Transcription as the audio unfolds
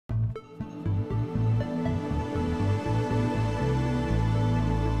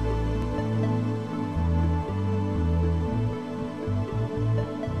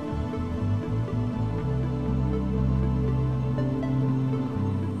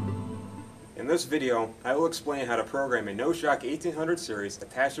this video, I will explain how to program a NOSHOK 1800 Series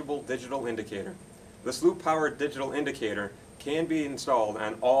Attachable Digital Indicator. This loop-powered digital indicator can be installed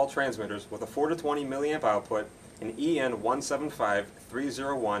on all transmitters with a 4 to 20 milliamp output, an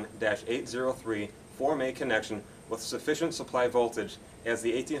EN175301-803 Form-A connection with sufficient supply voltage, as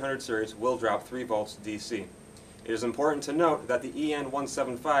the 1800 series will drop 3 volts DC. It is important to note that the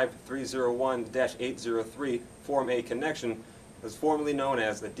EN175301-803 Form-A connection is formerly known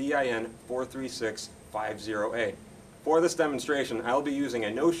as the DIN43650A. For this demonstration, I will be using a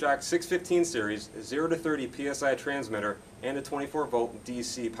NOSHOK 615 series 0 to 30 PSI transmitter and a 24 volt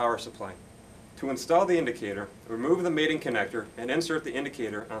DC power supply. To install the indicator, remove the mating connector and insert the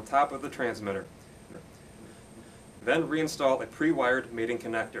indicator on top of the transmitter. Then reinstall a pre-wired mating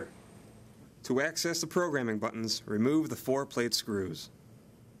connector. To access the programming buttons, remove the 4 plate screws.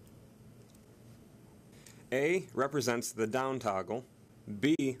 A represents the down toggle,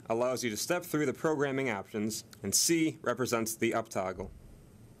 B allows you to step through the programming options, and C represents the up toggle.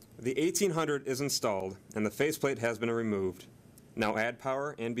 The 1800 is installed and the faceplate has been removed. Now add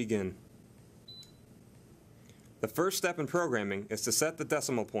power and begin. The first step in programming is to set the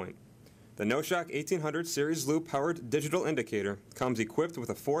decimal point. The NOSHOK 1800 series loop-powered digital indicator comes equipped with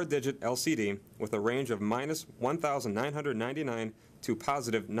a 4-digit LCD with a range of -1999 to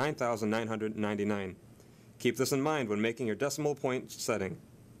 +9999. Keep this in mind when making your decimal point setting.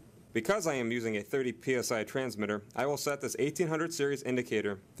 Because I am using a 30 PSI transmitter, I will set this 1800 series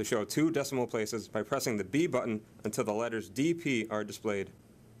indicator to show 2 decimal places by pressing the B button until the letters DP are displayed.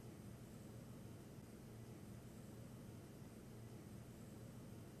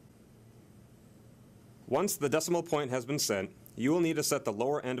 Once the decimal point has been set, you will need to set the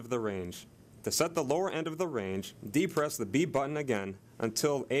lower end of the range. To set the lower end of the range, depress the B button again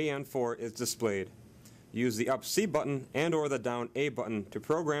until AN4 is displayed. Use the up C button and or the down A button to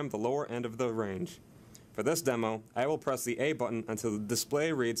program the lower end of the range. For this demo, I will press the A button until the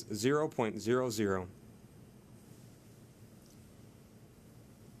display reads 0.00.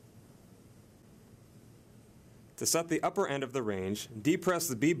 To set the upper end of the range, depress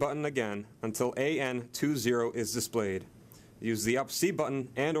the B button again until AN20 is displayed. Use the up C button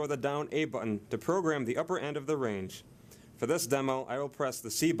and or the down A button to program the upper end of the range. For this demo, I will press the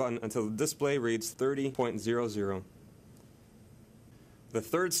C button until the display reads 30.00. The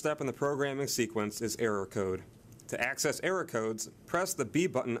third step in the programming sequence is error code. To access error codes, press the B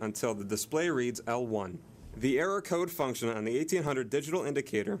button until the display reads L1. The error code function on the 1800 digital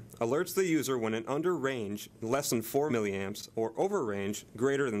indicator alerts the user when an under range less than 4 milliamps or over range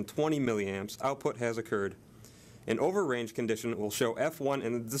greater than 20 milliamps output has occurred. An over range condition will show F1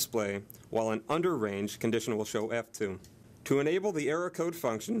 in the display, while an under range condition will show F2. To enable the error code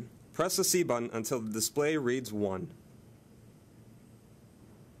function, press the C button until the display reads 1.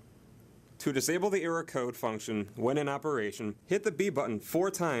 To disable the error code function when in operation, hit the B button 4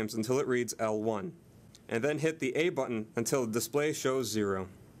 times until it reads L1, and then hit the A button until the display shows 0.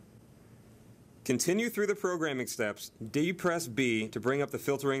 Continue through the programming steps, depress B to bring up the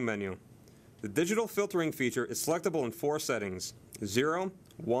filtering menu. The digital filtering feature is selectable in 4 settings: 0,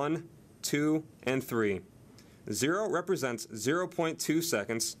 1, 2, and 3. 0 represents 0.2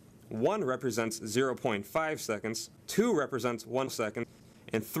 seconds, 1 represents 0.5 seconds, 2 represents 1 second,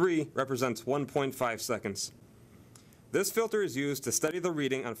 and 3 represents 1.5 seconds. This filter is used to steady the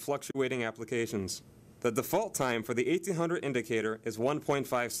reading on fluctuating applications. The default time for the 1800 indicator is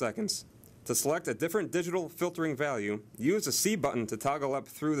 1.5 seconds. To select a different digital filtering value, use the C button to toggle up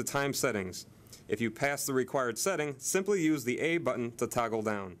through the time settings. If you pass the required setting, simply use the A button to toggle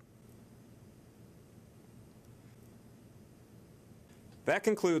down. That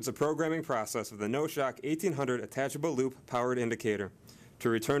concludes the programming process of the NOSHOK 1800 Attachable Loop Powered Indicator. To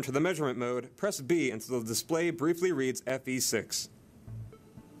return to the measurement mode, press B until the display briefly reads FE6.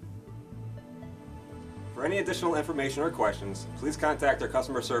 For any additional information or questions, please contact our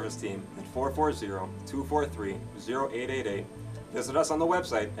customer service team at 440-243-0888. Visit us on the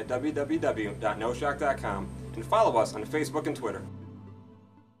website at www.noshok.com and follow us on Facebook and Twitter.